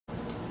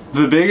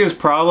The biggest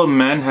problem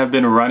men have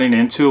been running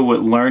into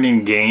with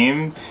learning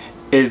game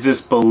is this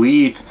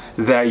belief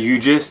that you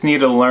just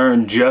need to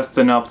learn just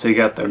enough to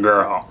get the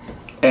girl.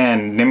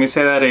 And let me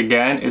say that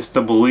again, it's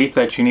the belief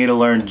that you need to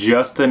learn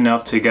just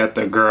enough to get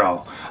the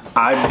girl.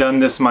 I've done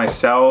this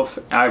myself,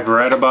 I've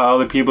read about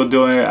other people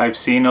doing it, I've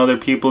seen other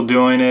people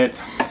doing it.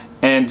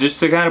 And just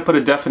to kind of put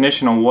a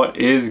definition on what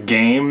is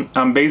game,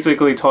 I'm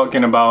basically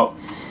talking about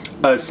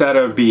a set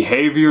of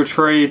behavior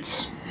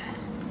traits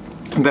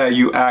that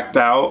you act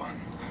out.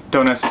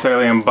 Don't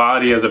necessarily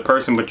embody as a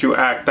person, but you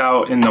act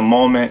out in the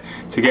moment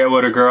to get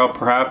with a girl.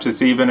 Perhaps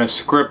it's even a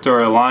script or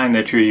a line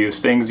that you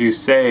use, things you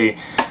say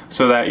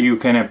so that you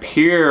can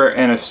appear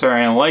in a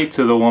certain light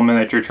to the woman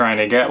that you're trying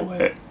to get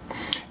with.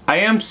 I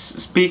am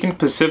speaking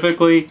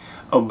specifically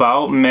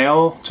about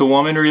male to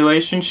woman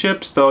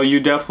relationships, though you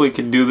definitely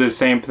could do the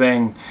same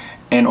thing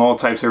in all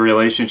types of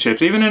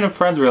relationships. Even in a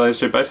friend's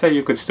relationship, I say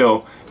you could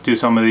still do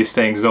some of these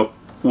things. Though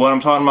what I'm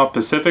talking about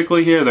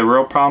specifically here, the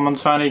real problem I'm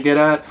trying to get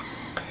at,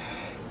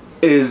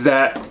 is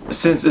that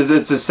since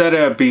it's a set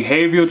of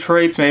behavioral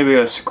traits, maybe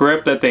a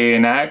script that they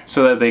enact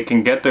so that they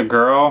can get the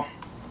girl,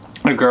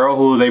 a girl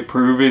who they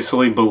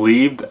previously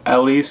believed,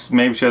 at least,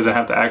 maybe she doesn't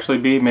have to actually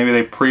be, maybe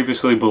they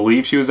previously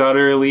believed she was out of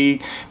their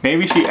league,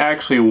 maybe she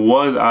actually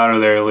was out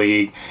of their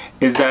league,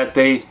 is that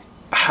they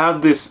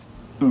have this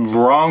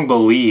wrong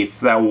belief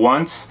that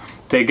once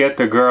they get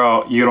the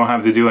girl, you don't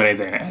have to do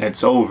anything and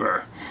it's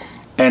over.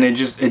 And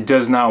it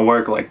does not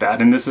work like that.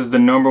 And this is the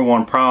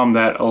 #1 problem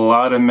that a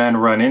lot of men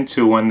run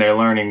into when they're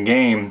learning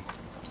game,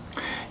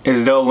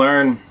 is they'll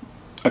learn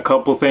a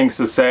couple things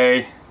to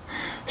say,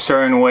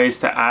 certain ways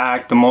to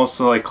act. The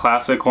most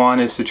classic one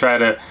is to try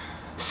to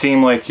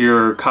seem like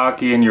you're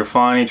cocky and you're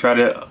funny, try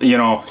to, you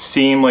know,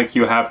 seem like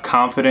you have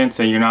confidence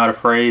and you're not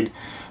afraid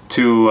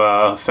to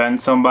offend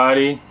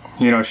somebody,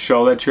 you know,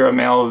 show that you're a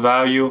male of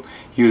value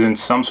using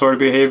some sort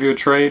of behavioral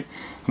trait.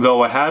 Though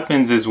what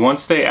happens is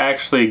once they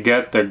actually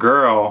get the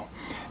girl,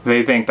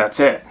 they think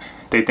that's it.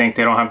 They think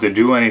they don't have to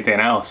do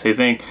anything else. They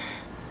think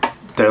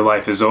their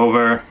life is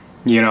over,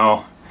 you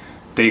know,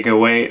 they can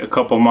wait a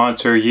couple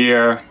months or a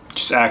year,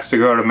 just ask the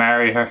girl to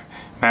marry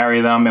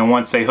them, and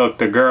once they hook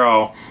the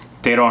girl,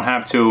 they don't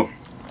have to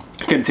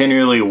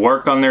continually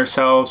work on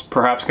themselves,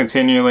 perhaps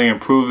continually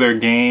improve their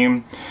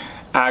game,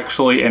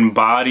 actually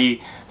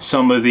embody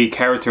some of the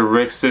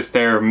characteristics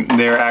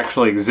they're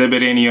actually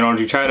exhibiting. You know,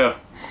 to try to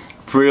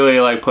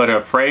really put a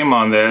frame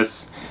on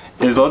this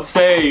is, let's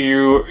say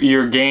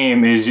your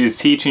game is just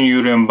teaching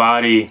you to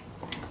embody,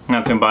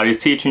 not to embody,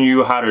 it's teaching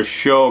you how to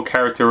show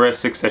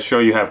characteristics that show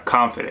you have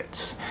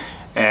confidence.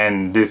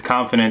 And this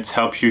confidence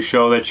helps you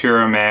show that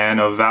you're a man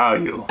of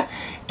value.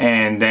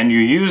 And then you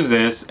use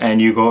this and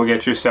you go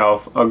get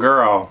yourself a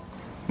girl,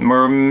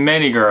 or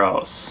many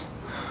girls.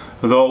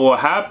 Though what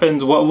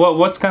happens,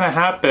 what's gonna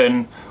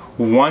happen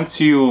once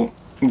you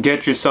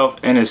get yourself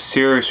in a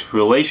serious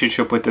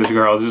relationship with this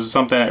girl? This is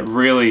something that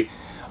really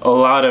a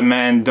lot of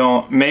men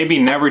don't, maybe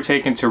never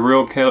take into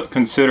real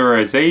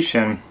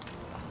consideration,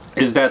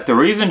 is that the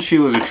reason she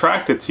was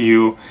attracted to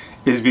you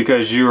is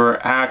because you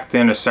were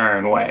acting a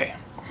certain way.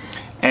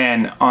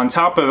 And on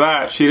top of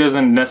that, she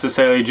doesn't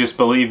necessarily just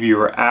believe you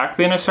were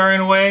acting a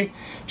certain way,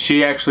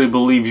 she actually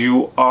believes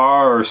you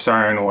are a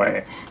certain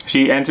way.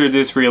 She entered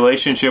this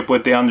relationship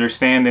with the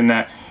understanding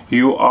that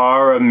you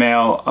are a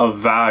male of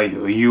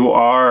value. You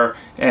are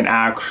an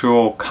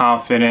actual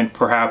confident,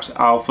 perhaps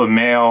alpha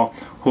male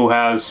who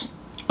has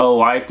a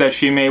life that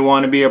she may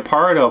want to be a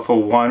part of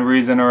for one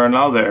reason or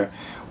another.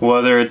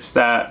 Whether it's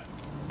that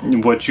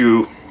what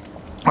you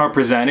are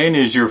presenting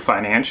is you're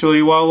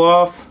financially well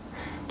off,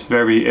 it's a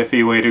very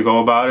iffy way to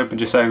go about it, but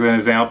just as an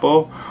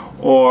example.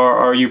 Or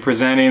are you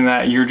presenting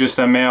that you're just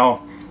a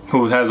male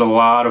who has a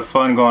lot of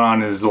fun going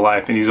on in his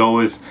life and he's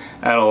always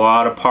at a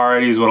lot of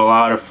parties with a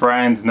lot of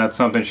friends, and that's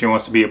something she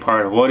wants to be a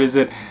part of? What is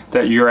it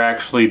that you're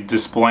actually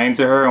displaying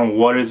to her, and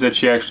what is it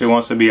she actually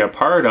wants to be a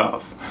part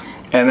of?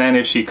 And then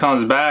if she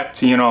comes back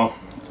to, you know,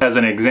 as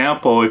an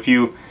example, if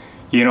you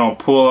know,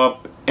 pull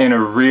up in a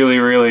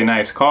really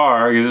nice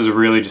car, this is a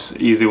really just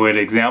easy way to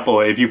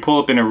example it. If you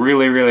pull up in a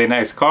really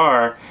nice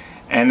car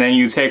and then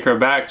you take her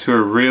back to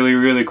a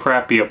really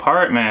crappy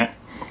apartment,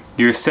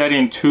 you're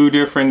setting two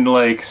different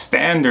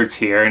standards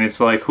here, and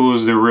it's like,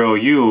 who's the real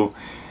you?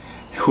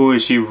 Who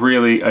is she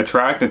really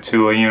attracted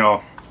to? And, you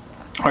know,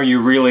 are you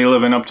really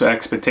living up to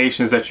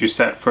expectations that you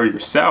set for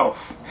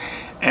yourself?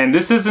 And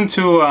this isn't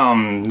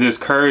to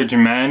discourage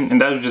men,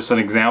 and that was just an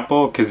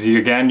example, because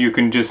again, you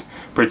can just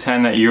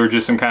pretend that you're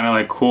just some kind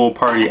of cool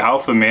party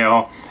alpha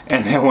male,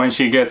 and then when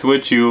she gets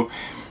with you,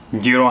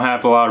 you don't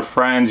have a lot of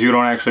friends, you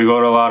don't actually go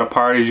to a lot of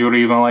parties, you don't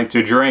even like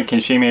to drink,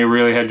 and she may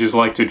really have just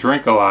liked to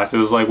drink a lot. So it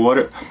was like,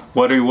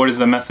 what is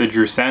the message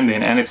you're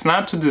sending? And it's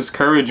not to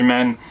discourage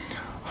men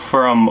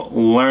from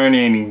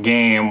learning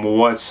game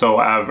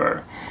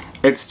whatsoever.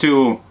 It's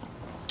to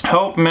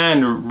help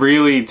men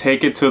really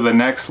take it to the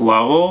next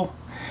level,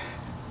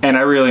 and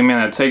I really mean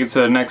that, take it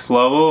to the next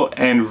level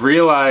and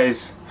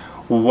realize,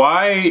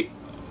 why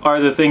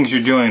are the things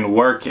you're doing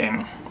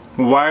working?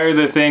 Why are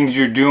the things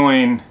you're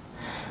doing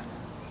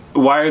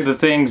why are the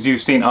things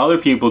you've seen other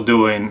people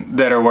doing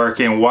that are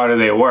working, why do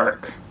they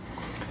work?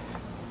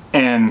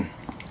 And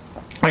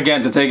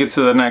again, to take it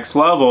to the next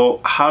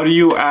level, how do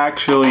you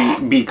actually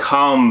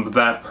become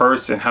that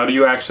person? How do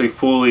you actually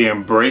fully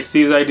embrace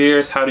these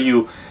ideas? How do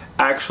you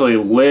actually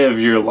live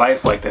your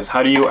life like this?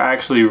 How do you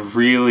actually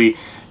really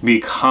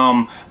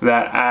become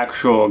that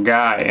actual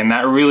guy? And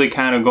that really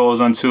kind of goes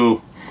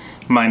onto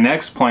my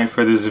next point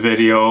for this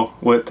video.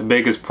 With the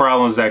biggest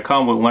problems that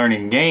come with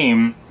learning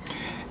game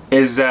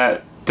is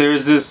that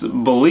there's this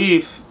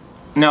belief.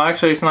 No,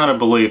 actually it's not a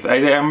belief.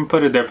 I'm gonna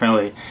put it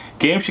differently.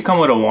 Games should come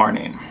with a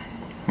warning.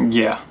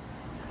 Yeah,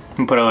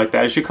 and put it like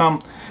that. It should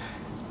come.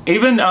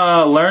 Even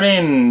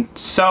learning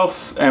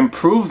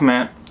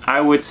self-improvement, I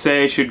would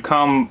say, should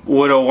come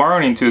with a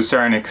warning to a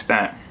certain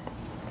extent.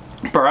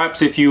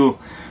 Perhaps if you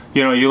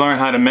learn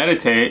how to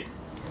meditate,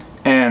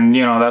 and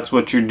that's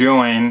what you're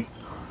doing,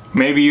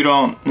 maybe you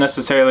don't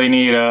necessarily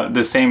need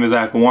the same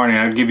exact warning.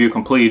 I'd give you a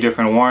completely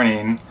different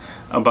warning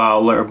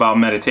about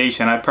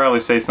meditation. I'd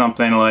probably say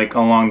something like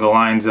along the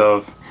lines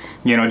of,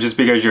 just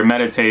because you're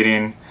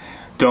meditating,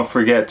 don't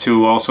forget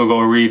to also go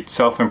read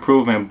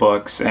self-improvement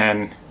books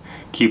and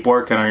keep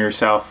working on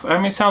yourself. I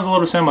mean, it sounds a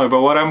little similar,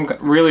 but what I'm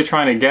really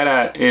trying to get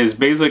at is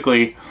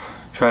basically,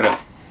 try to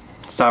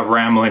stop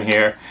rambling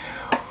here.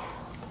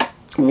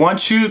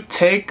 Once you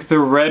take the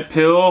red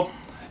pill,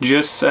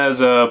 just as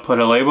put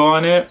a label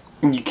on it,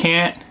 you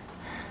can't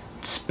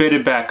spit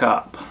it back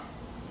up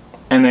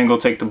and then go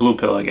take the blue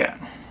pill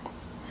again.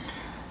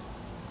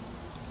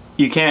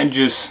 You can't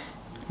just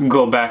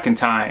go back in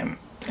time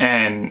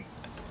and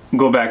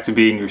go back to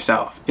being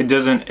yourself. It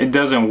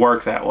doesn't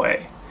work that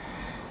way.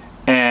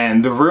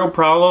 And the real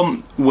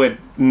problem with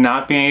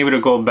not being able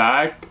to go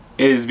back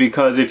is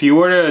because if you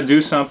were to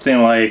do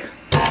something like,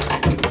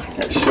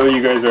 I'll show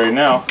you guys right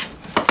now,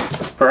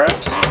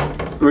 perhaps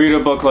read a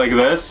book like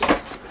this.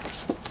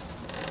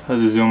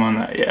 How's the zoom on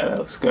that? Yeah, that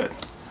looks good.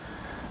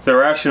 The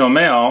Rational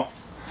Male.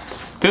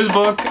 This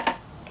book,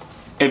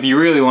 if you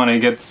really want to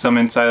get some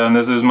insight on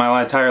this, is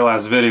my entire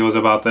last video was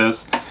about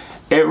this.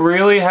 It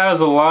really has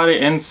a lot of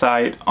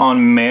insight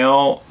on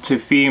male to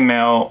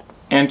female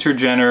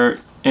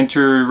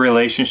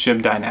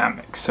interrelationship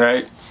dynamics,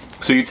 right?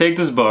 So you take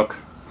this book,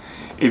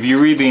 if you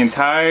read the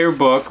entire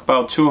book,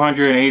 about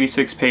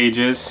 286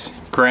 pages,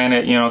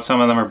 granted, some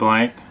of them are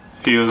blank,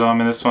 a few of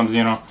them, and this one's,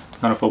 not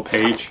a full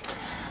page,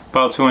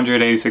 about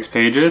 286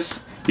 pages.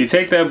 You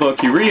take that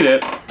book, you read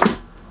it,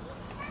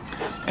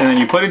 and then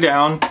you put it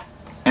down,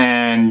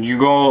 and you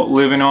go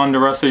living on the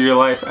rest of your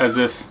life as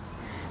if,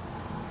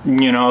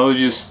 it was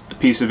just a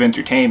piece of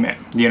entertainment.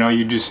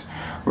 You just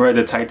read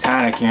the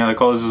Titanic and you're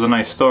like, oh, this is a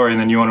nice story, and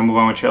then you want to move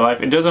on with your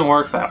life. It doesn't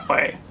work that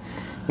way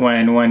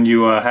when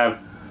you have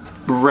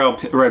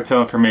red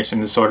pill information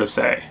to sort of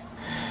say.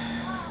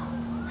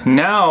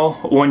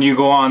 Now, when you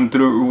go on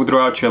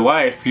throughout your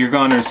life, you're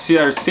going to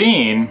start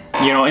seeing,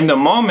 in the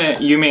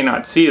moment, you may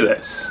not see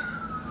this.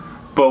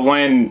 But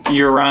when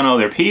you're around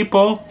other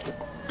people,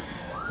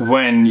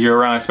 when you're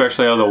around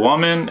especially other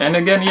women, and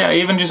again, yeah,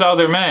 even just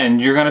other men,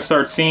 you're going to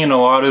start seeing a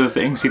lot of the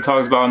things he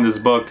talks about in this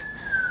book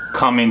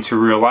coming to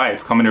real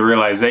life, coming to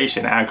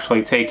realization,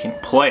 actually taking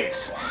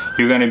place.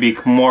 You're going to be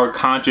more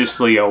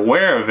consciously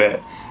aware of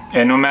it.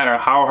 And no matter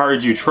how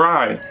hard you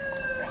try,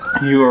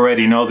 you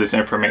already know this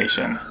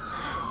information.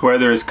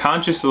 Whether it's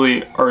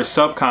consciously or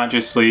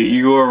subconsciously,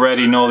 you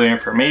already know the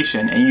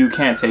information and you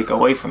can't take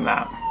away from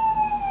that.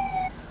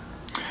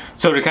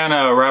 So to kind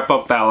of wrap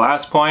up that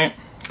last point,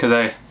 because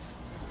I'm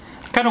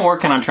kind of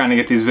working on trying to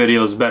get these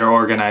videos better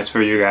organized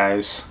for you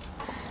guys.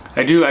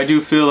 I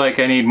do feel like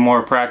I need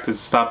more practice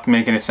to stop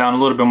making it sound a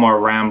little bit more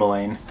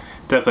rambling.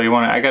 Definitely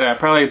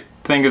probably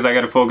think is I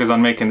gotta focus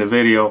on making the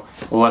video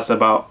less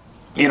about,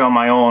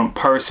 my own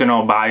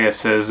personal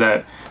biases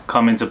that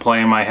come into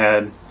play in my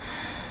head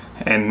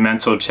and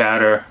mental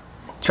chatter.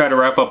 Try to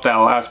wrap up that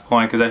last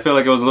point because I feel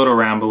like it was a little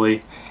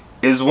rambly.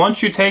 Is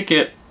once you take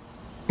it,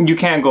 you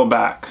can't go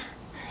back.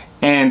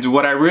 And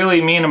what I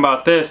really mean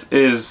about this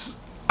is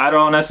I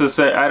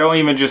don't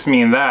even just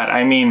mean that.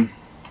 I mean,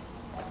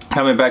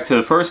 coming back to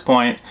the first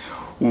point,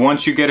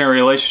 once you get in a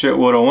relationship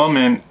with a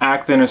woman,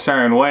 act in a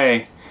certain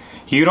way,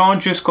 you don't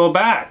just go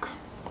back.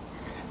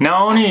 Not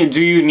only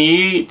do you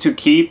need to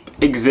keep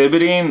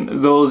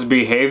exhibiting those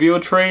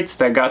behavioral traits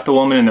that got the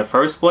woman in the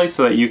first place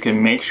so that you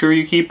can make sure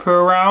you keep her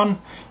around,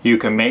 you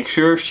can make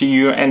sure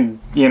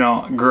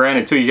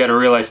granted too, you got to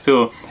realize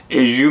too,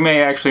 is you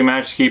may actually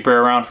manage to keep her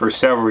around for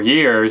several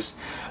years,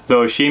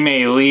 though she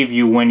may leave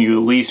you when you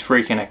least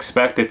freaking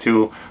expect it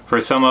to for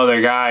some other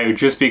guy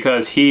just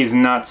because he's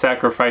not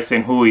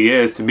sacrificing who he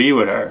is to be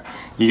with her.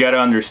 You got to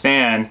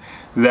understand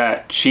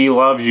that she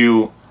loves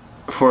you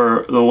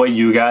for the way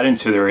you got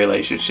into the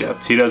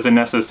relationship. He doesn't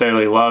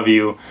necessarily love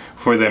you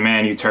for the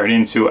man you turn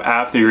into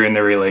after you're in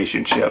the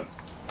relationship.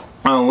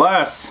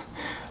 Unless,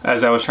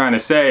 as I was trying to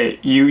say,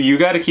 you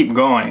got to keep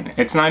going.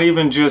 It's not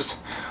even just,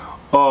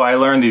 oh, I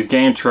learned these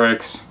game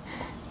tricks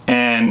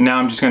and now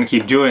I'm just going to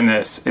keep doing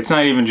this. It's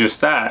not even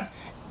just that.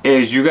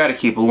 Is you got to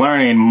keep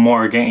learning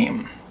more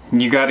game.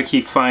 You got to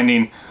keep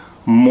finding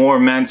more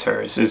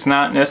mentors. It's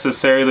not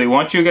necessarily,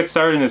 once you get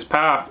started in this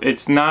path,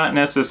 it's not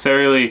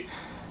necessarily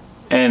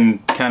in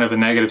kind of a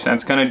negative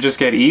sense gonna just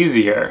get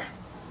easier.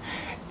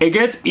 It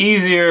gets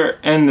easier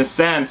in the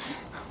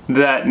sense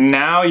that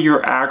now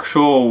your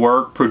actual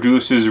work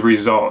produces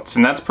results,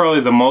 and that's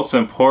probably the most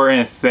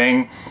important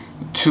thing,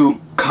 to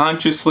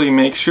consciously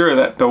make sure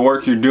that the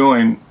work you're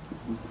doing,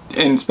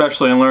 and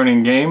especially in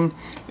learning game,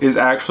 is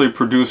actually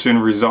producing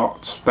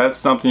results. That's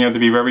something you have to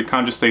be very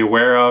consciously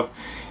aware of.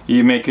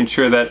 You making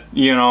sure that,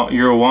 you know,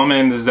 you're a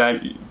woman, is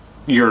that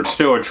you're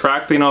still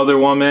attracting other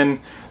women.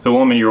 The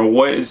woman you're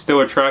with is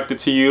still attracted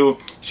to you.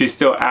 She's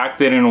still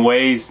acting in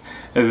ways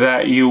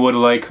that you would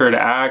like her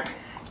to act.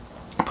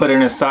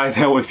 Putting aside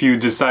that if you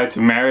decide to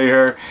marry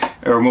her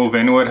or move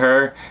in with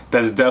her,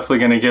 that's definitely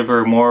going to give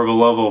her more of a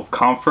level of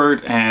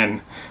comfort.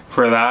 And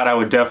for that, I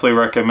would definitely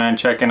recommend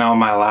checking out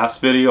my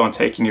last video on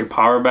taking your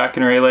power back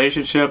in a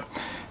relationship.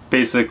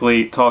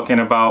 Basically talking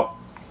about,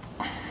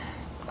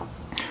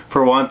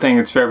 for one thing,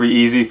 it's very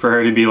easy for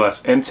her to be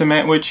less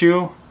intimate with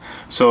you.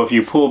 So if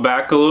you pull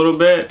back a little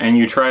bit and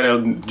you try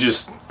to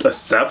just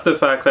accept the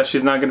fact that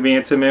she's not going to be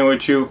intimate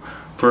with you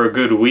for a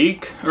good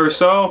week or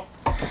so,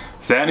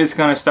 that is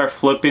going to start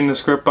flipping the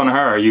script on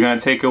her. You're going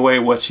to take away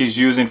what she's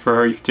using for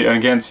her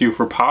against you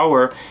for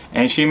power,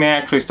 and she may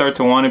actually start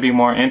to want to be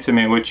more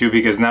intimate with you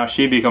because now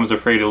she becomes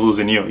afraid of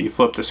losing you. You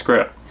flip the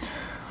script.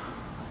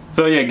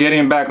 So yeah,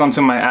 getting back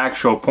onto my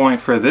actual point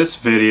for this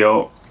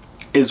video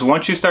is,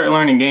 once you start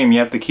learning game, you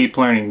have to keep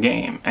learning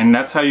game, and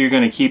that's how you're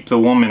going to keep the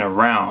woman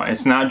around.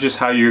 It's not just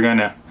how you're going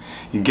to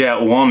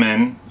get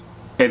woman,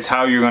 it's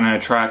how you're going to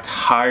attract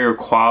higher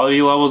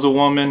quality levels of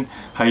woman,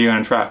 how you're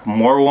going to attract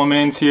more women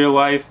into your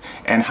life,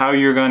 and how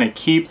you're going to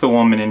keep the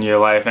woman in your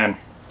life. And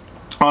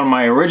on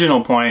my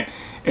original point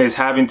is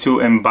having to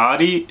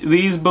embody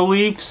these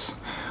beliefs.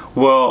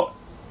 Well,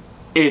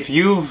 if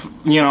you've,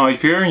 you know,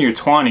 if you're in your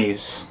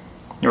 20s,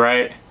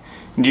 right,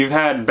 you've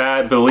had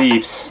bad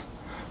beliefs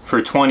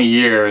for 20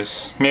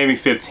 years, maybe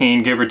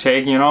 15, give or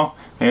take, you know,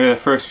 maybe the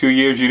first few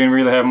years you didn't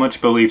really have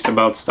much beliefs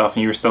about stuff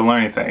and you were still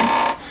learning things.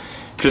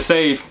 Just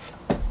say,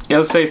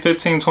 let's say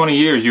 15, 20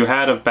 years you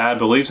had bad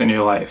beliefs in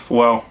your life.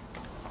 Well,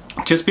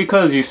 just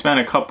because you spent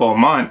a couple of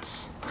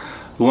months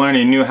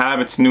learning new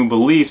habits, new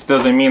beliefs,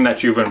 doesn't mean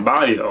that you've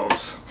embodied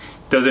those.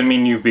 Doesn't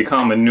mean you've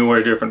become a new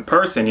or different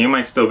person. You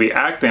might still be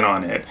acting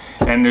on it.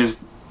 And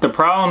the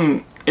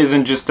problem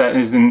isn't just that,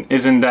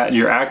 isn't that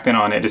you're acting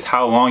on it, it's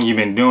how long you've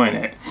been doing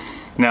it.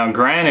 Now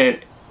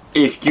granted,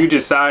 if you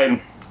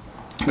decide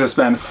to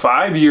spend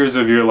 5 years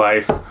of your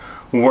life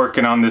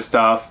working on this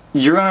stuff,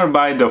 you're gonna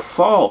by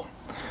default,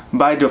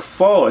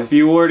 if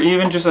you were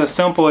even just as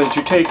simple as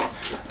you take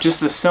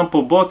just a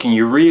simple book and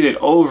you read it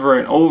over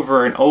and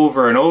over and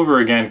over and over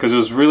again because it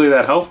was really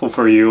that helpful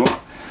for you,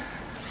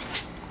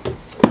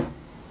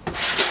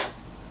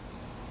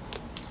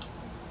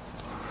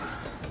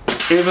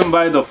 even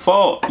by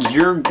default,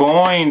 you're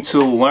going to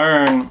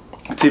learn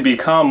to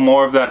become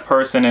more of that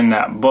person in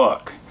that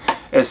book.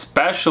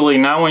 Especially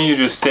not when you're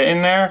just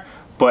sitting there,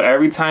 but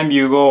every time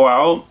you go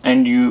out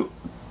and you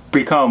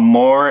become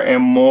more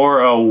and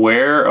more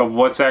aware of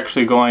what's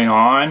actually going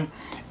on,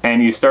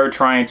 and you start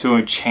trying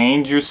to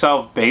change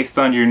yourself based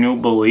on your new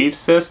belief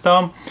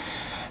system,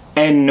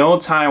 in no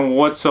time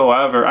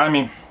whatsoever, I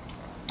mean,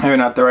 maybe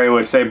not the right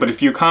way to say, but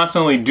if you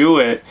constantly do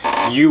it,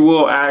 you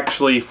will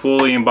actually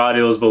fully embody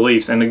those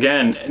beliefs. And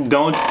again,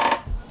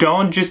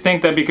 don't just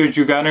think that because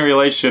you got in a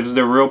relationship is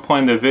the real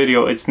point of the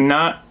video. It's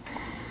not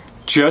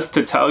just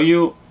to tell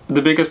you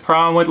the biggest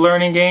problem with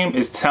learning game,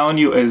 is telling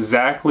you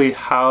exactly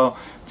how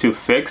to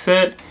fix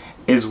it.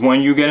 Is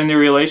when you get in the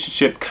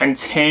relationship,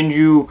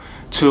 continue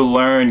to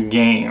learn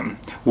game.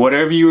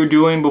 Whatever you were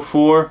doing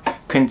before,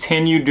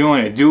 continue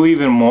doing it. Do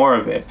even more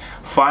of it.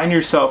 Find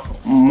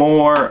yourself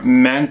more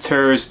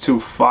mentors to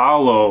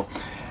follow.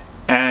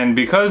 And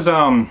because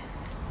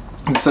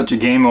it's such a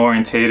game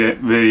oriented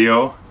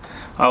video,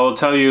 I will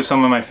tell you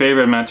some of my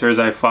favorite mentors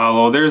I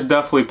follow. There's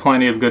definitely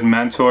plenty of good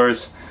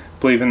mentors.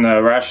 I believe in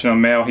the Rational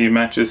Male, he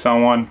mentioned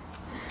someone.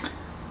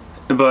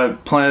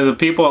 But plenty of the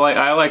people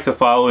I like to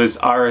follow is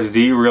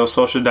RSD, Real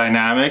Social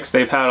Dynamics.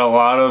 They've had a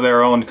lot of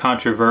their own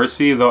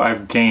controversy, though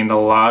I've gained a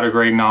lot of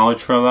great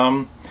knowledge from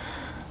them.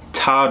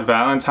 Todd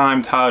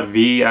Valentine, Todd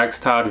V,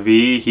 Todd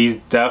V, he's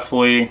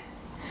definitely,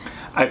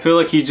 I feel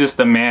like he's just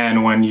a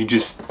man when you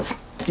just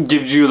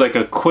gives you like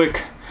a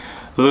quick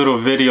little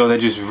video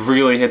that just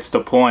really hits the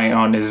point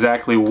on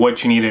exactly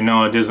what you need to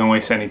know. It doesn't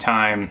waste any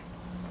time.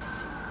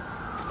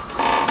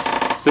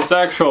 This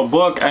actual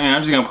book, I mean,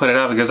 I'm just gonna put it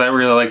out because I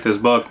really like this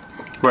book.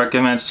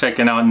 Recommends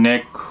checking out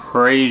Nick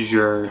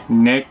Krauser.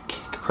 Nick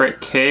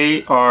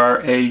Krauser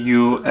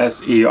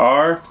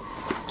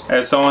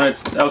as someone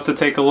else to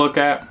take a look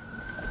at.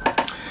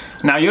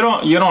 Now you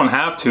don't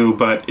have to,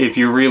 but if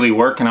you're really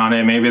working on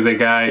it, maybe the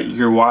guy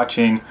you're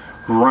watching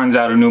runs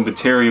out of new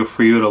material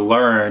for you to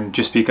learn,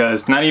 just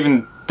because, not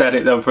even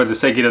that for the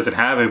sake he doesn't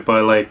have it,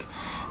 but like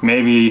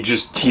maybe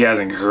just he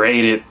hasn't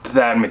created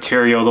that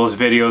material, those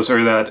videos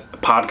or that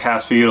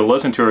podcast for you to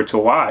listen to or to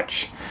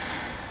watch.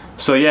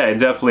 So yeah, it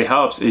definitely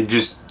helps. It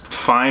just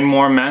find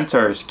more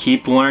mentors,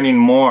 keep learning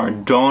more,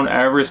 don't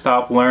ever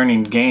stop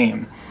learning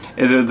game.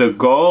 The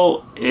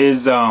goal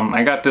is,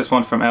 I got this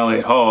one from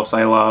Elliot Hulse,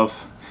 I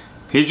love.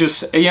 He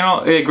just, you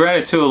know,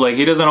 granted too, like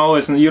he doesn't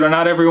always, you know,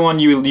 not everyone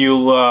you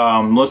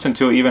listen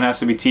to even has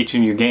to be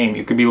teaching you game.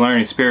 You could be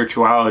learning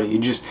spirituality. You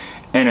just,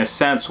 in a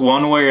sense,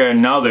 one way or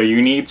another,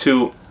 you need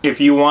to, if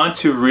you want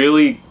to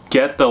really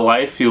get the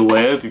life you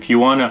live, if you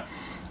want to,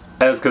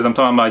 because I'm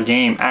talking about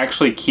game,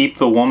 actually keep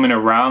the woman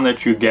around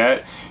that you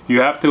get,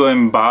 you have to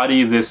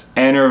embody this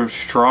inner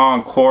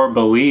strong core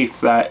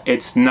belief that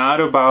it's not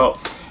about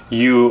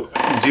you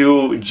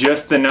do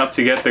just enough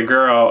to get the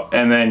girl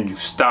and then you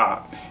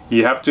stop.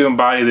 You have to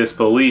embody this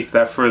belief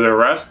that for the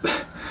rest,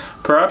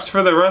 perhaps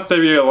for the rest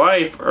of your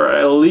life, or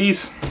at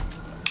least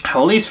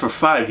for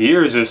 5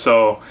 years or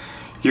so,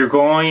 you're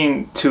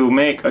going to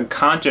make a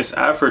conscious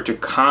effort to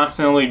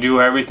constantly do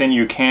everything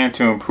you can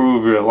to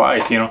improve your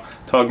life. You know,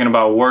 talking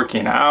about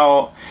working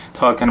out,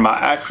 talking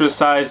about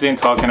exercising,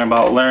 talking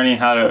about learning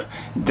how to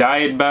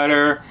diet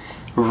better,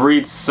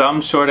 read some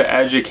sort of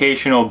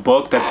educational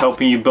book that's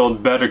helping you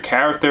build better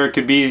character. It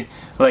could be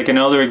like,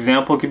 another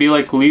example could be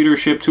like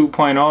Leadership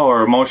 2.0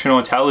 or Emotional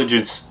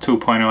Intelligence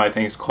 2.0, I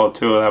think it's called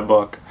too, that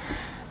book.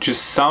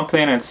 Just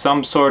something in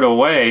some sort of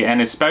way,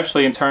 and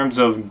especially in terms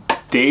of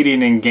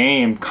dating and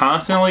game,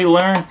 constantly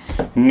learn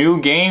new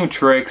game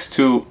tricks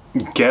to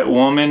get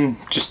women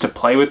just to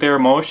play with their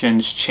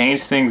emotions,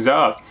 change things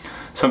up.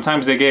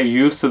 Sometimes they get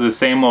used to the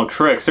same old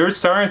tricks. There's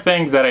certain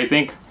things that I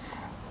think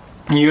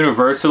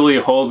universally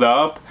hold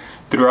up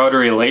throughout a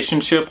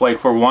relationship. Like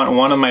for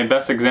one of my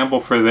best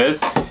example for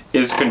this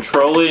is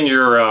controlling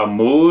your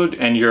mood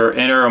and your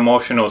inner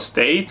emotional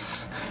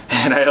states.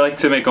 And I like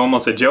to make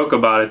almost a joke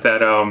about it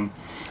that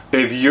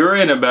if you're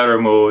in a better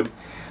mood,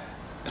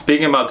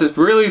 speaking about this,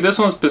 really this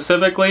one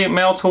specifically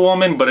male to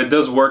woman, but it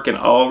does work in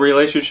all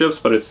relationships,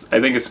 but I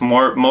think it's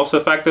most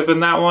effective in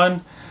that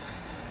one.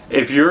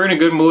 If you're in a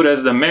good mood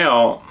as the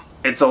male,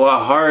 it's a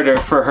lot harder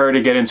for her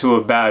to get into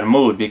a bad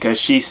mood because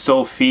she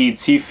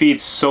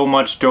feeds so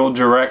much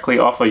directly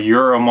off of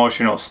your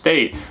emotional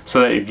state,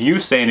 so that if you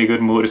stay in a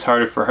good mood, it's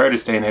harder for her to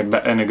stay in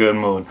a good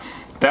mood.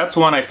 That's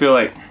one I feel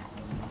like,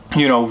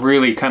 you know,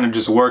 really kind of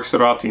just works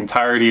throughout the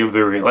entirety of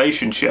the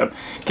relationship.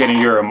 Getting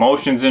your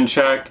emotions in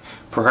check,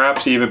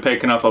 perhaps even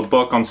picking up a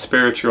book on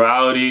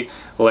spirituality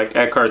like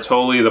Eckhart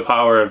Tolle, The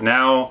Power of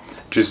Now.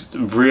 Just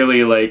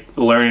really like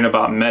learning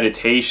about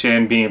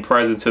meditation, being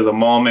present to the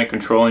moment,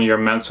 controlling your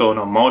mental and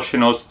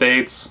emotional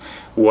states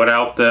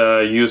without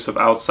the use of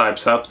outside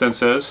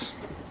substances.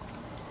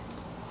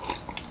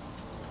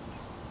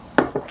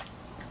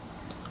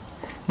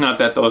 Not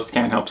that those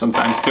can't help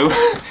sometimes too,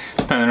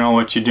 depending on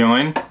what you're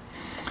doing.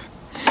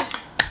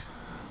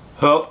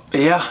 Well,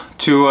 yeah,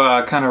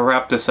 to kind of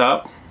wrap this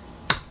up,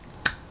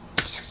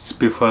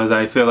 because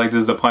I feel like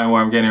this is the point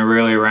where I'm getting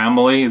really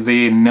rambly.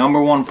 The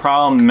number one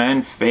problem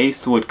men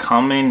face with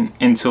coming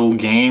into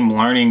game,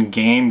 learning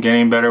game,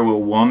 getting better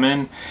with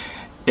women,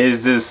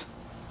 is this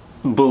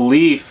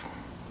belief.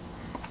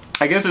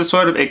 I guess it's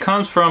sort of, it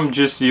comes from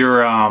just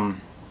your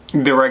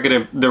the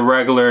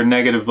regular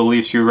negative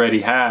beliefs you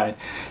already had,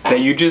 that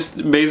you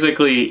just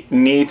basically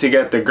need to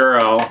get the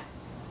girl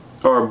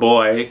or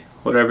boy,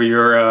 whatever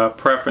your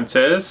preference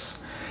is,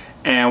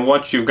 and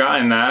once you've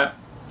gotten that,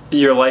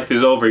 your life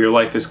is over, your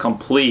life is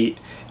complete,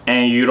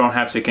 and you don't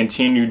have to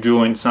continue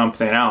doing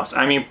something else.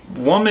 I mean,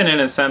 women in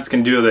a sense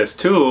can do this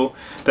too.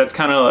 That's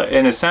kind of,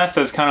 in a sense,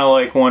 that's kind of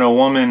like when a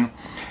woman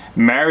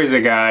marries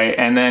a guy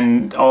and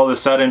then all of a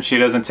sudden she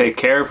doesn't take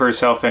care of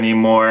herself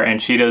anymore,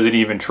 and she doesn't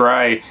even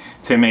try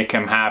to make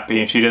him happy,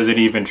 and she doesn't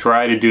even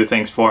try to do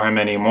things for him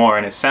anymore.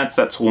 In a sense,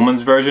 that's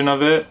woman's version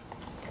of it,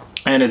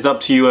 and it's up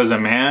to you as a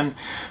man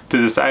to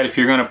decide if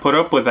you're going to put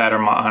up with that or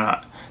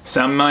not.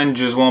 Some men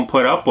just won't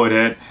put up with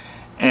it,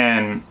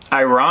 and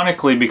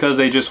ironically, because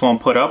they just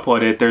won't put up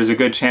with it, there's a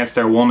good chance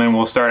their woman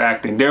will start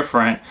acting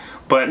different,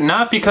 but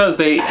not because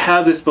they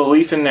have this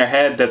belief in their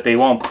head that they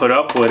won't put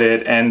up with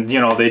it, and you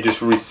know, they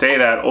just re-say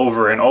that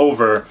over and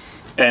over,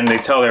 and they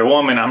tell their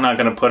woman, I'm not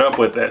going to put up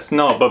with this.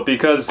 No, but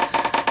because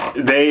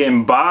they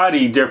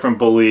embody different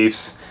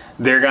beliefs,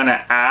 they're going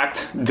to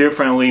act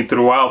differently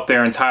throughout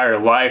their entire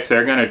life.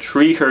 They're going to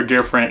treat her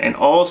different in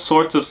all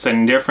sorts of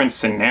different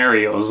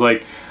scenarios.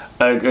 Like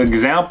an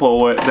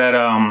example that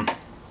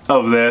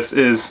of this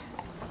is,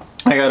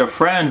 I got a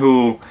friend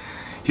who,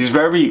 he's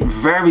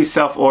very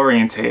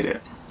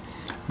self-orientated,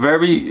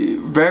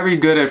 very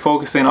good at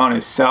focusing on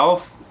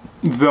himself,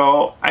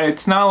 though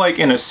it's not like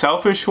in a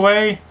selfish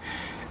way.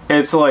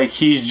 It's like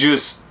he's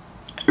just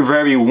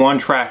very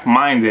one-track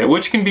minded,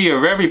 which can be a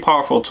very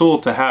powerful tool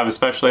to have,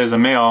 especially as a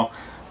male,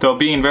 though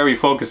being very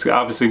focused could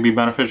obviously be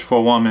beneficial for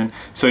a woman.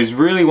 So he's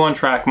really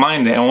one-track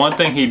minded, and one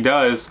thing he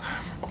does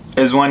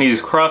is when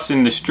he's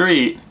crossing the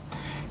street,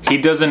 he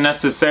doesn't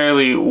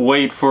necessarily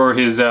wait for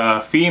his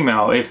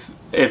female. If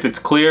it's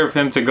clear for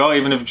him to go,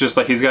 even if just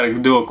like he's got to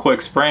do a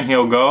quick sprint,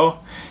 he'll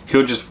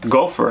just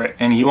go for it,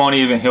 and he won't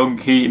even,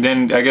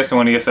 then I guess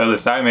when he gets to the other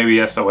side, maybe he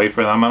has to wait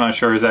for them. I'm not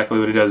sure exactly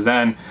what he does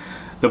then.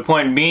 The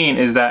point being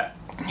is that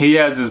he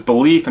has this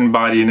belief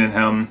embodied in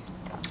him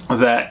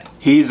that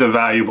he's a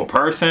valuable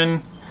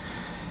person,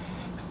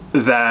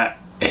 that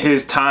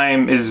his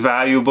time is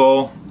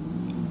valuable,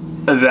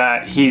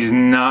 that he's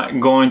not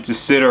going to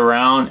sit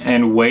around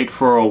and wait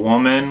for a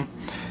woman.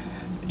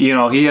 You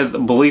know, he has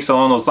beliefs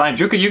along those lines.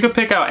 You could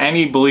pick out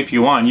any belief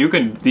you want. You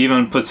could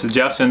even put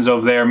suggestions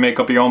over there, make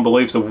up your own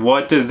beliefs of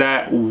what does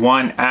that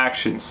one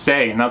action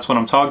say. And that's what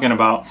I'm talking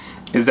about,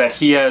 is that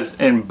he has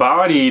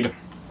embodied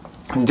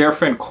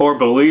different core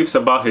beliefs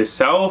about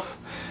himself,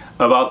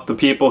 about the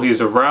people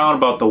he's around,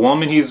 about the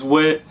woman he's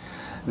with,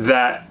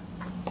 that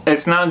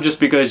it's not just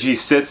because he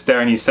sits there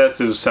and he says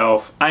to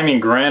himself, I mean,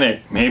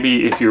 granted,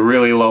 maybe if you're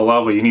really low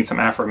level, you need some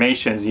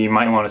affirmations. You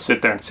might want to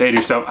sit there and say to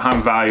yourself,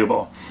 I'm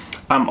valuable.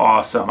 I'm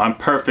awesome. I'm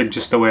perfect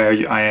just the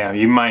way I am.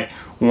 You might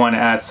want to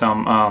add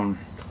some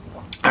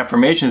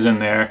affirmations in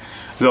there.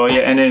 Though,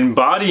 yeah, and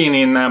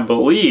embodying that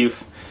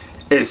belief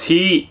is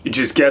he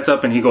just gets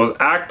up and he goes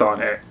act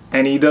on it.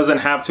 And he doesn't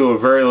have to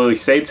overtly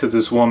say to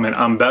this woman,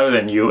 I'm better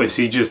than you. Is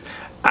he just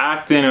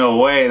acting in a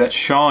way that's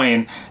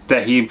showing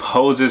that he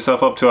holds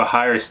himself up to a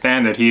higher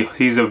standard.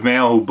 He's a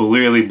male who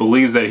really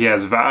believes that he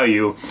has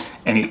value,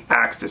 and he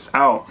acts this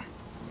out.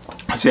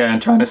 So yeah, I'm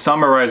trying to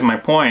summarize my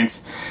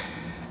points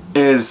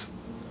is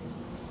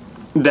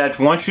that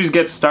once you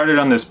get started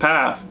on this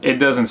path, it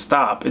doesn't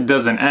stop, it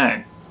doesn't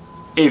end.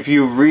 If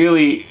you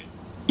really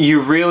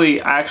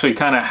actually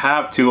kind of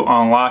have to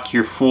unlock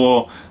your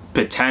full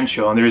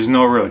potential, and there's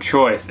no real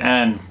choice,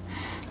 and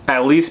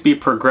at least be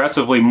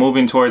progressively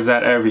moving towards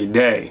that every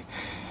day.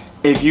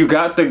 If you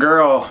got the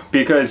girl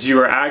because you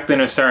were acting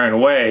a certain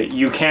way,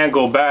 you can't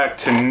go back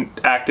to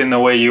acting the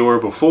way you were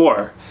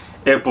before.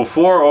 If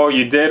before all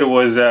you did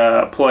was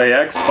play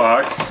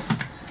Xbox,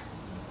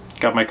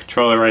 got my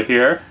controller right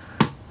here,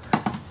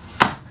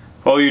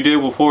 all you did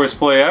before was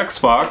play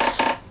Xbox,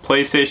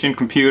 PlayStation,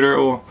 computer,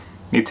 or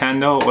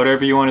Nintendo,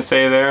 whatever you want to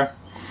say there,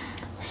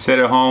 sit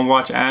at home,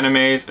 watch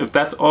animes, if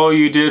that's all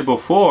you did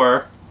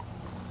before,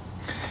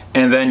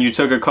 and then you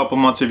took a couple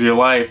months of your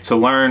life to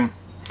learn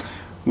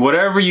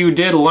whatever you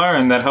did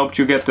learn that helped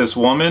you get this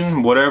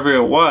woman, whatever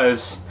it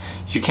was,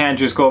 you can't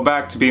just go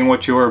back to being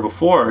what you were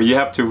before. You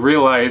have to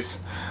realize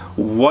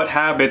what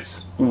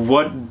habits,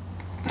 what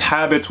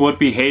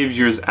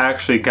behaviors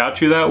actually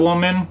got you that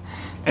woman,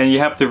 and you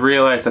have to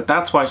realize that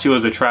that's why she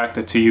was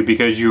attracted to you,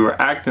 because you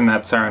were acting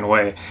that certain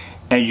way.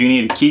 And you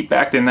need to keep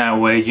acting that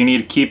way. You need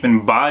to keep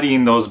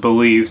embodying those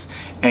beliefs,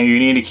 and you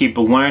need to keep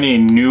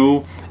learning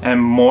new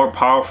and more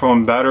powerful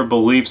and better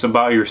beliefs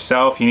about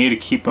yourself. You need to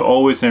keep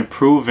always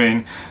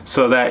improving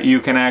so that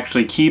you can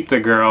actually keep the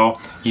girl.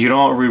 You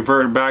don't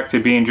revert back to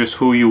being just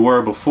who you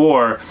were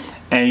before,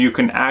 and you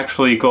can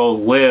actually go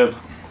live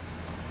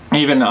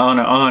even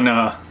on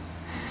a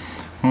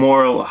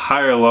more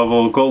higher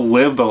level, go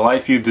live the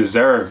life you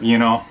deserve, you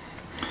know,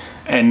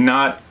 and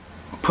not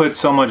put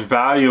so much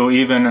value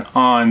even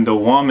on the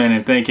woman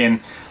and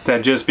thinking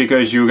that just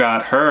because you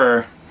got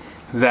her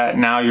that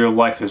now your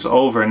life is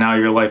over, now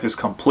your life is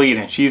complete,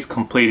 and she's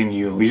completing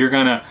you.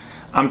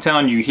 I'm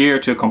telling you here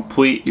to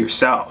complete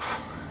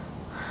yourself,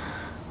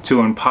 to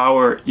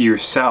empower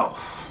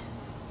yourself,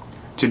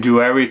 to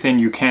do everything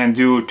you can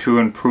do to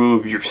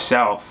improve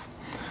yourself,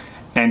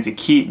 and to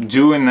keep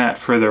doing that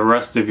for the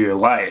rest of your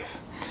life.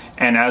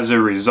 And as a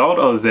result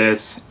of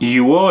this,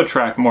 you will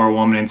attract more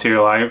women into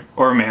your life,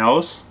 or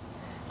males,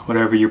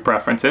 whatever your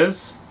preference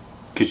is,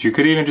 because you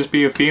could even just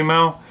be a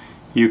female,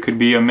 you could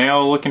be a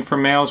male looking for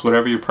males,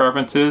 whatever your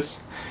preference is.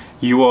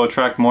 You will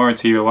attract more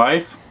into your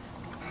life,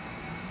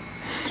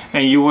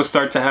 and you will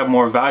start to have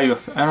more value.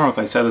 I don't know if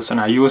I said this or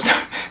not. You will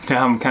start,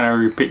 now I'm kind of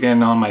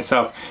repeating on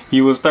myself.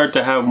 You will start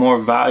to have more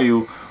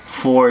value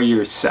for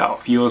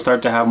yourself. You will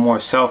start to have more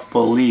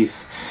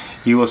self-belief.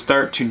 You will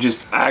start to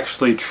just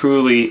actually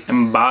truly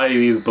embody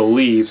these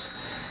beliefs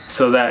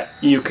so that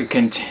you could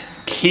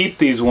keep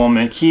these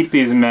women, keep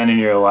these men in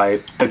your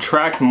life,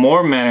 attract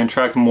more men,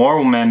 attract more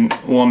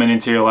women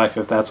into your life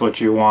if that's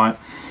what you want,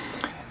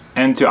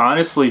 and to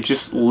honestly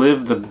just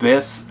live the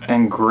best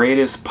and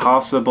greatest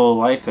possible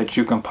life that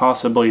you can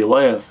possibly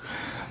live.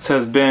 This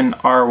has been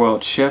Our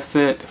World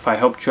Shifted. If I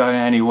helped you out in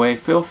any way,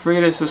 feel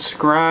free to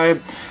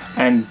subscribe,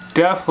 and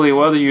definitely,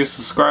 whether you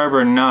subscribe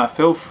or not,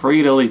 feel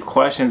free to leave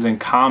questions and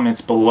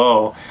comments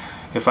below.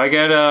 If I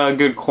get a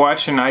good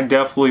question, I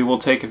definitely will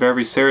take it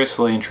very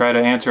seriously and try to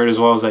answer it as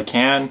well as I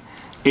can,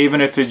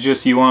 even if it's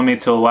just you want me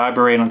to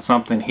elaborate on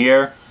something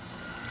here,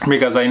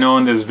 because I know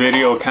in this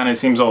video it kind of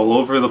seems all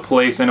over the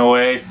place in a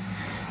way,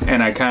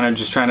 and I kind of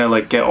just trying to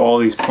like get all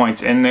these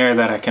points in there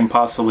that I can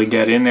possibly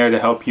get in there to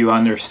help you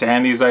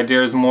understand these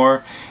ideas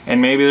more,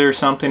 and maybe there's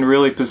something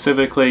really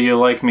specifically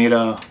you'd like me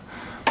to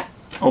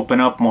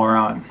open up more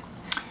on.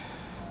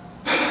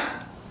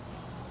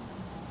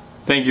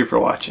 Thank you for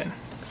watching.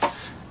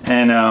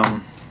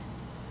 And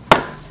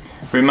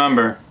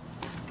remember,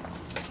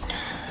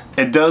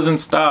 it doesn't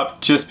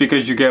stop just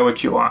because you get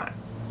what you want.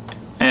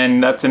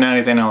 And that's in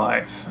anything in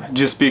life.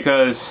 Just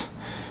because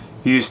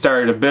you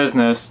started a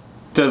business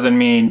doesn't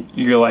mean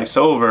your life's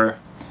over.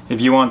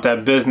 If you want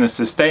that business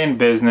to stay in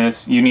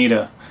business, you need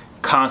to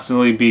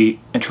constantly be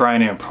trying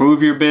to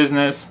improve your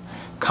business,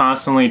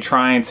 constantly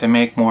trying to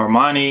make more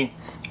money,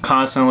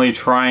 constantly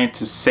trying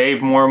to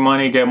save more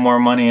money, get more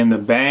money in the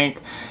bank,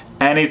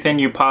 anything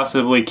you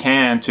possibly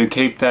can to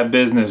keep that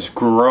business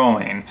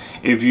growing.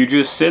 If you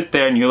just sit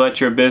there and you let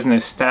your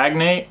business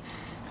stagnate,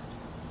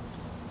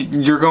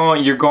 you're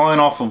going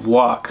off of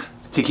luck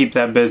to keep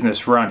that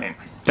business running.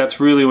 That's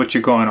really what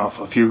you're going off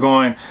of. You're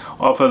going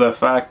off of the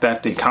fact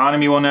that the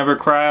economy will never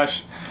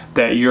crash,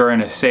 that you're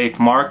in a safe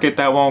market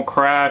that won't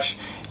crash,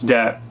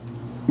 that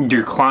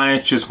your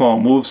clients just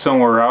won't move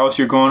somewhere else.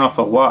 You're going off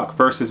of luck.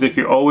 Versus if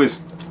you're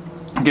always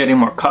getting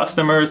more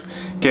customers,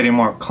 getting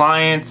more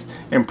clients,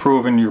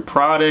 improving your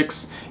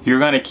products, you're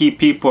going to keep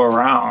people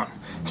around.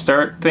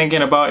 Start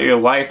thinking about your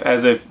life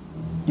as if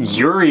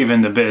you're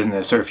even the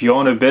business, or if you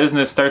own a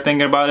business, start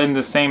thinking about it in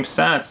the same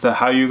sense, to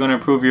how you're going to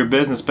improve your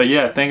business. But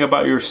yeah, think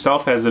about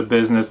yourself as a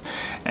business,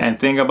 and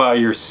think about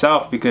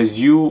yourself, because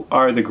you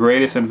are the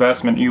greatest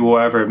investment you will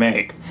ever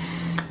make.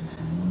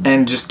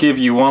 And just give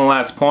you one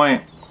last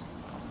point.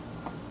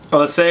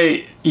 Let's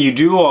say you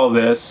do all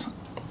this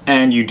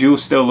and you do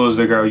still lose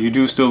the girl, you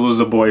do still lose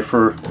the boy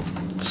for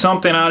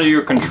something out of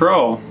your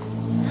control.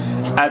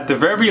 At the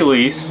very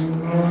least,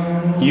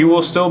 you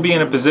will still be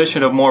in a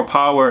position of more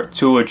power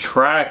to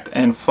attract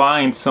and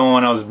find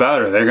someone else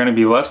better. They're going to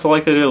be less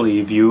likely to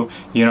leave you.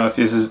 You know, if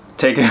this is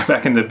taking it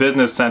back in the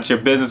business sense, your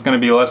business is going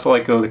to be less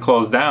likely to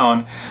close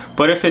down.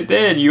 But if it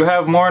did, you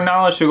have more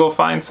knowledge to go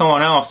find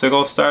someone else, to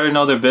go start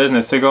another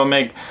business, to go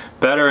make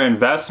better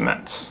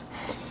investments.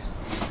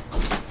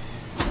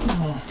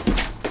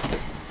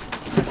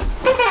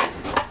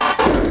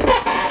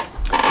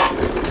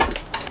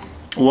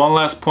 One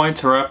last point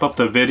to wrap up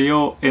the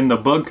video. In the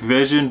book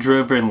Vision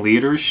Driven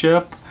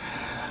Leadership,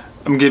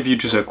 I'm gonna give you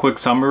just a quick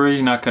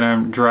summary, not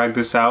gonna drag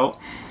this out.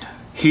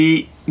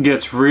 He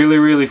gets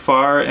really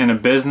far in a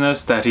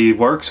business that he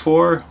works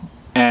for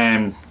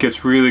and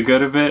gets really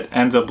good at it,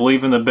 ends up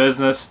leaving the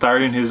business,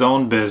 starting his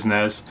own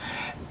business,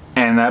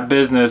 and that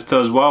business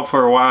does well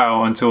for a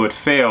while until it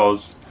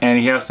fails, and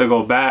he has to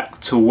go back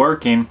to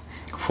working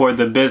for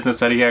the business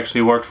that he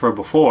actually worked for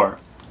before.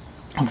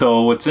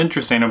 Though what's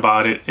interesting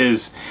about it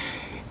is,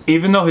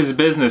 even though his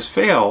business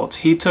failed,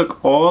 he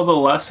took all the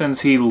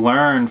lessons he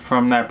learned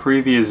from that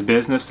previous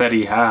business that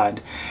he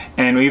had.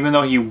 And even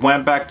though he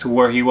went back to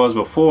where he was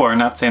before,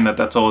 not saying that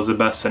that's always the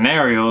best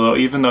scenario, though,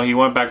 even though he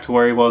went back to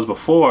where he was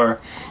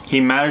before, he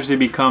managed to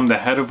become the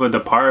head of a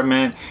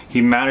department. He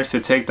managed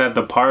to take that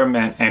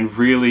department and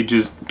really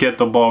just get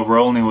the ball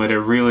rolling with it,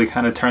 really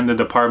kind of turn the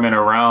department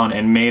around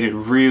and made it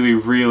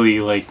really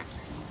like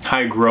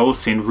high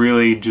grossing,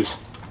 really just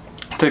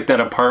took that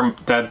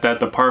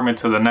department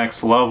to the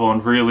next level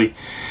and really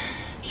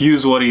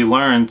use what he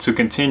learned to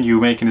continue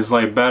making his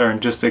life better.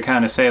 And just to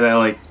kind of say that,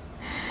 like,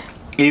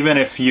 even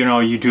if, you know,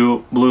 you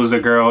do lose a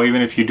girl,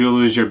 even if you do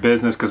lose your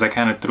business, because I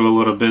kind of threw a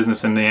little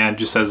business in the end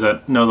just as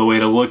another way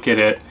to look at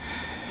it,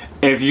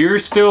 if you're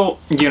still,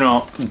 you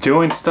know,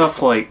 doing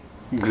stuff like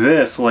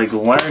this, like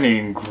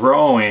learning,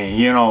 growing,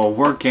 you know,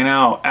 working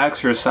out,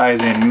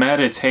 exercising,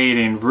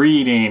 meditating,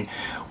 reading,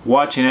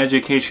 watching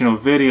educational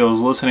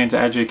videos, listening to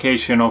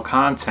educational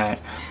content,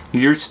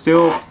 you're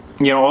still,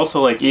 you know,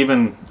 also like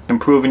even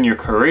improving your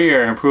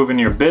career, improving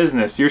your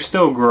business, you're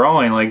still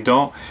growing. Like,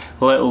 don't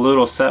let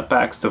little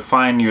setbacks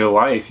define your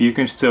life. You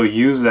can still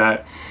use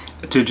that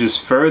to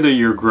just further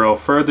your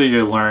growth, further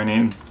your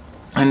learning,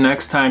 and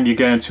next time you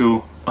get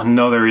into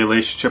another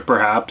relationship,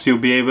 perhaps you'll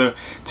be able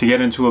to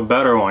get into a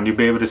better one. You'll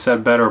be able to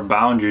set better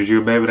boundaries.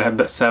 You'll be able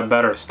to set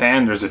better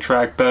standards,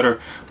 attract better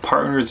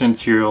partners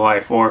into your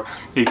life. Or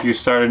if you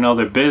start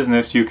another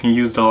business, you can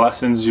use the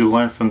lessons you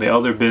learned from the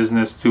other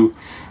business to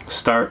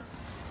start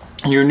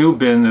your new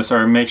business,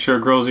 or make sure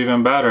it grows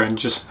even better. And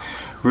just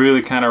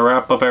really kind of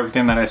wrap up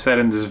everything that I said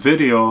in this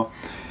video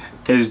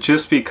is,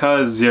 just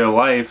because your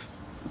life,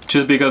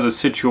 just because a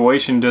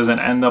situation doesn't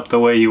end up the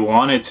way you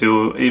want it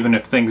to, even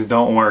if things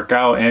don't work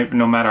out,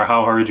 no matter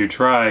how hard you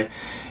try,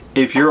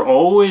 if you're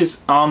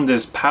always on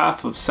this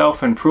path of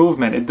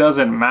self-improvement, it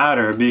doesn't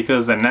matter,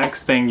 because the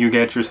next thing you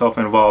get yourself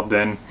involved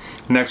in,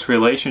 next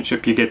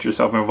relationship you get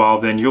yourself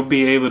involved in, you'll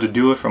be able to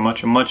do it from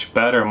a much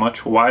better,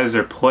 much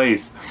wiser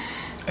place.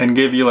 And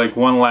give you like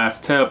one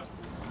last tip: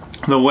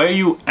 the way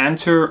you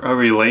enter a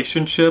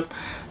relationship,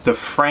 the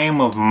frame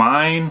of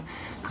mind,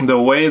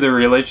 the way the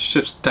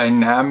relationship's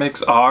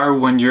dynamics are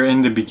when you're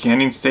in the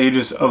beginning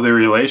stages of the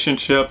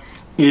relationship,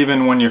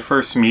 even when you're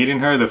first meeting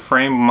her, the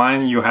frame of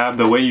mind you have,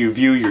 the way you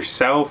view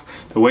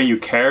yourself, the way you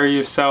carry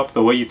yourself,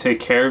 the way you take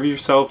care of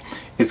yourself,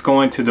 is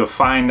going to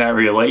define that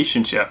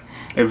relationship.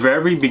 If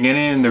very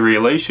beginning in the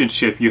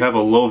relationship you have a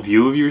low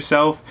view of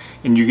yourself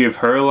and you give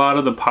her a lot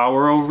of the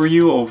power over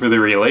you, over the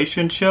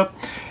relationship,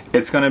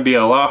 it's going to be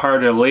a lot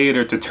harder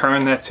later to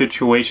turn that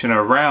situation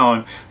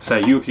around so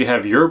that you can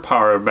have your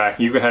power back.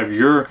 You can have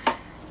your,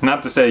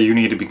 not to say you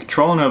need to be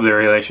controlling of the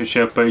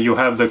relationship, but you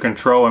have the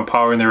control and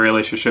power in the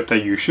relationship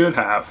that you should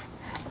have.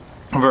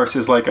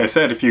 Versus, like I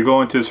said, if you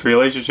go into this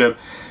relationship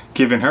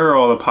giving her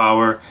all the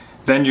power,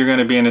 then you're going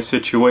to be in a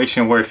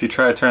situation where if you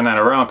try to turn that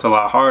around, it's a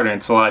lot harder, and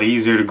it's a lot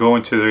easier to go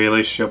into the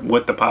relationship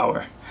with the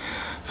power.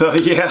 So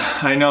yeah,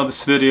 I know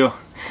this video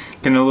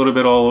getting a little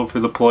bit all over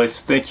the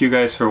place. Thank you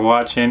guys for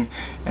watching,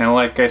 and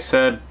like I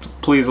said,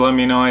 please let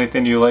me know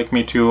anything you'd like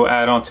me to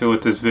add on to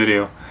with this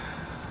video.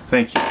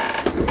 Thank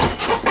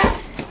you.